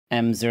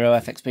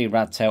M0 FXB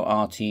Radtel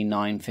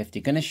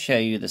RT-950. Going to show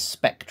you the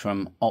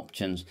spectrum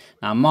options.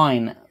 Now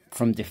mine,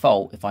 from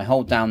default, if I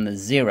hold down the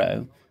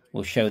 0,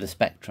 will show the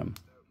spectrum.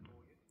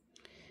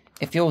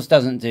 If yours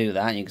doesn't do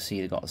that, you can see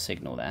you've got a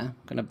signal there. I'm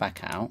going to back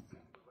out.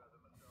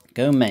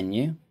 Go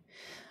menu.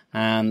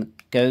 And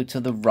go to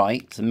the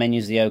right. The menu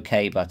is the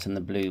OK button,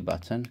 the blue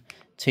button.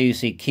 2,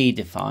 see key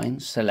define,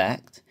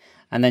 select.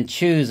 And then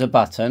choose a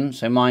button.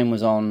 So mine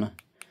was on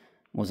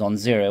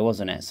 0,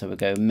 wasn't it? So we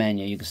go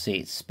menu, you can see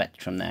it's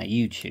spectrum there,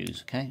 you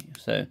choose, okay?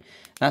 So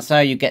that's how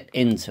you get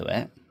into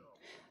it.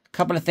 A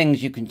couple of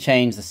things you can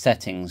change the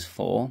settings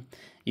for.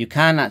 You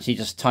can actually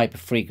just type a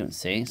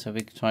frequency. So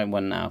we can try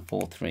one now,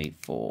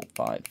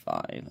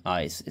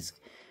 43455.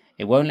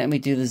 It won't let me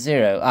do the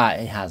 0.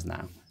 It has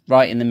now.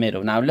 Right in the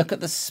middle. Now look at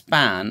the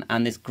span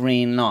and this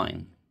green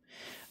line.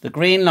 The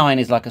green line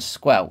is like a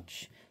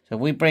squelch. So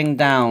if we bring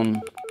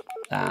down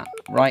that,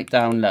 right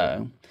down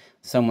low,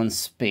 someone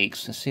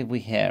speaks. Let's see if we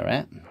hear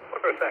it.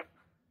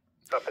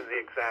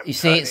 You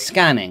see it's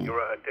scanning.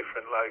 You're at a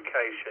different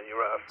location.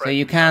 You're at a so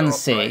you can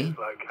see.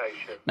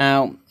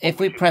 Now, if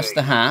we press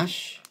the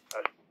hash,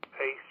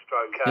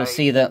 you'll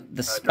see that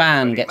the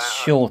span gets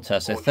shorter.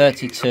 So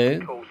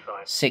 32,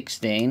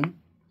 16,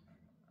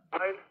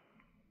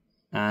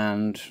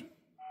 and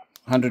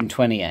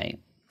 128.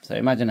 So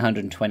imagine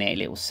 128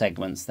 little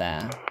segments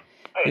there.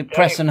 We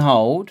press and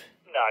hold.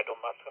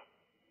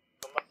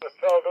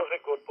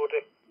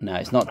 No,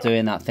 it's not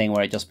doing that thing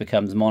where it just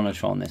becomes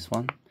monitor on this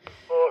one.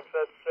 4,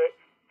 6,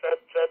 7,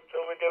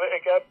 till we do it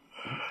again.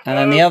 And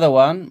then the other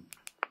one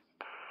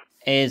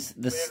is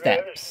the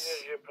steps.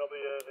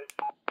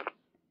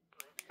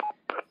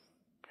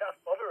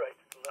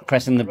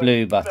 Pressing the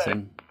blue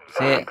button.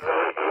 See it?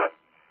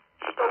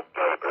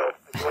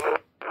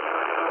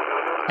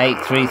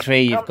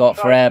 833 you've got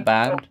for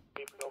airband.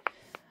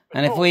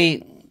 And if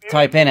we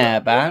type in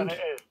airband,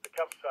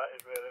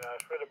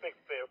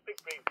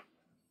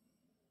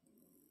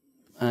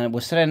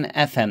 we're still in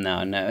FM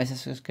now. No,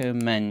 let's just go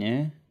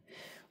menu.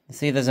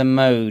 See, there's a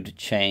mode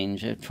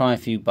change. Try a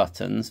few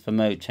buttons for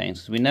mode change.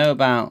 Because we know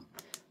about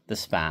the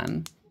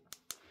span.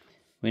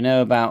 We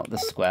know about the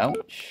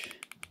squelch.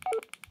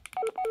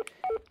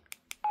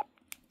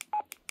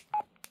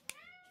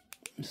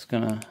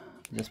 I'm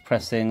just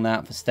pressing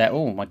that for step.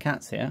 Oh, my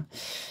cat's here.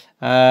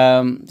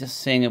 Just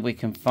seeing if we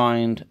can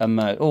find a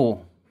mode.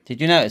 Oh, did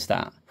you notice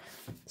that?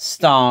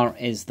 Star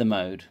is the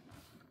mode.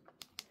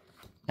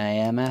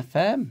 AM,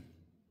 FM.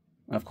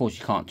 And of course,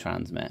 you can't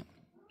transmit.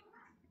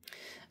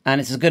 And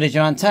it's as good as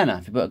your antenna.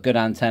 If you put a good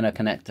antenna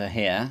connector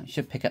here, you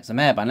should pick up some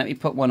airband. Let me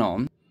put one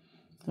on.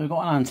 So we've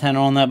got an antenna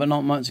on there, but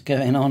not much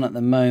going on at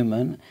the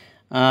moment.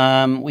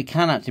 We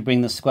can actually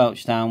bring the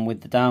squelch down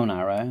with the down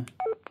arrow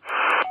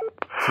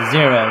to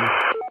 0.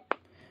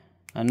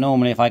 And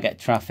normally if I get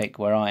traffic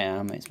where I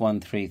am, it's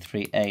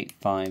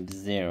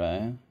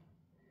 133850.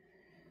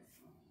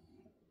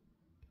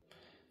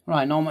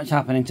 Right, not much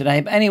happening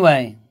today. But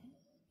anyway,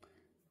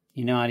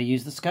 you know how to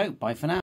use the scope. Bye for now.